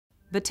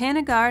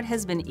BotaniGard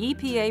has been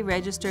EPA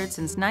registered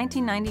since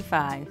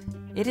 1995.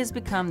 It has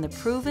become the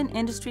proven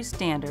industry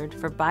standard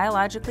for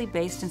biologically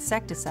based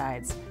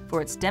insecticides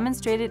for its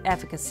demonstrated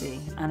efficacy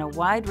on a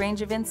wide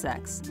range of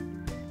insects.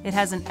 It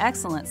has an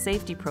excellent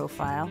safety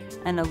profile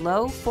and a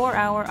low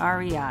 4-hour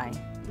REI.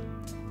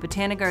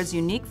 BotaniGard's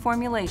unique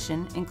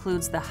formulation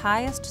includes the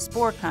highest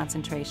spore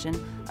concentration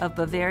of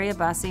Bavaria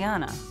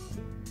bassiana.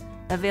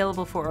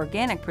 Available for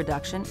organic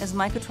production is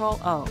Mycotrol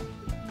O.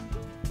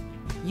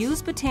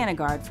 Use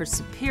BotaniGard for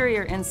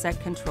superior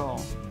insect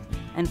control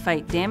and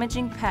fight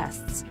damaging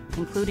pests,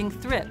 including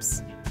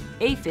thrips,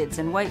 aphids,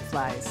 and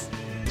whiteflies.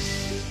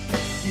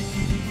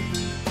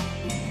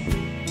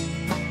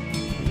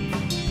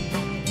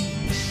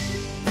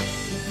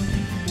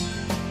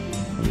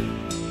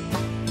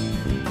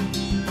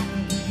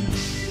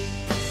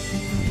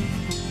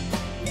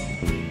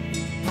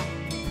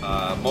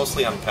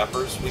 Mostly on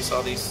peppers we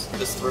saw this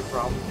thrip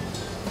problem.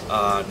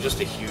 Just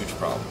a huge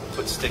problem.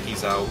 Put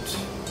stickies out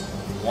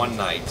one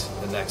night,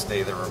 the next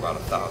day there were about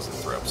 1,000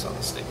 thrips on the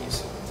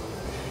stickies.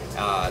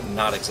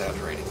 Not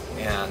exaggerating.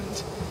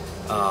 And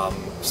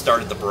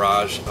started the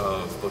barrage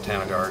of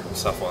BotaniGard and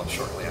Sufoil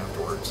shortly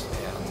afterwards.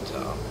 And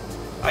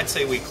I'd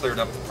say we cleared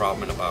up the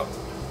problem in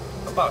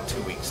about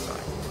 2 weeks'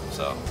 time.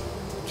 So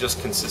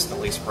just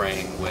consistently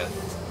spraying with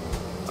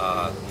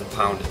the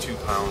pound to 2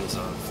 pounds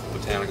of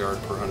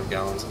BotaniGard per 100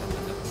 gallons, and then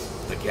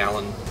the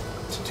gallon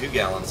to 2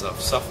 gallons of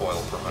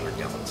Sufoil per 100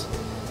 gallons,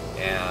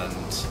 and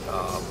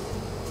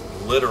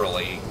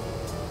literally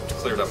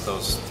cleared up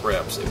those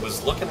thrips. It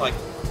was looking like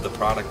the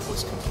product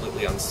was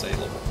completely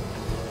unsaleable,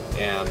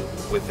 and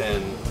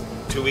within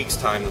 2 weeks'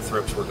 time the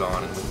thrips were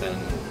gone, and within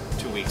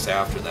 2 weeks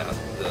after that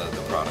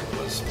the product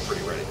was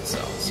pretty ready to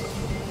sell. So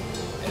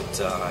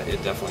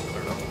it definitely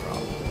cleared up the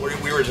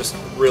problem. We were just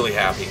really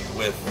happy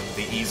with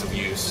the ease of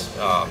use.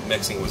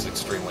 Mixing was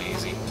extremely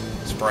easy.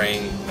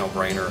 Spraying,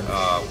 no-brainer.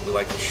 We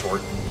like the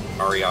short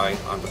REI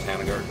on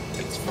BotaniGard. I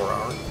think it's 4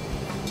 hours.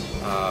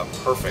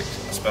 Perfect,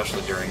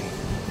 especially during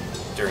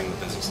the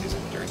busy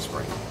season, during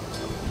spring.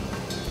 So,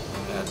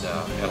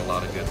 had a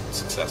lot of good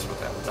success with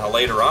that. Now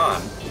later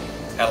on,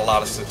 had a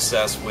lot of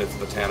success with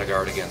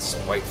BotaniGard against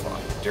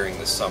whitefly during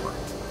this summer.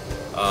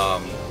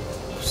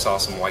 Saw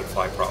some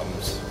whitefly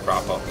problems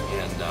crop up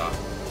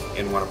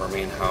in one of our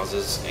main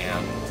houses,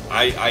 and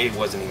I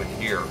wasn't even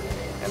here,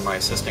 and my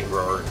assistant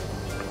grower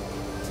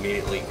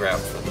immediately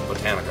grabbed for the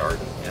BotaniGard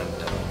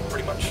and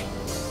pretty much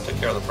took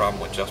care of the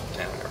problem with just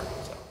BotaniGard.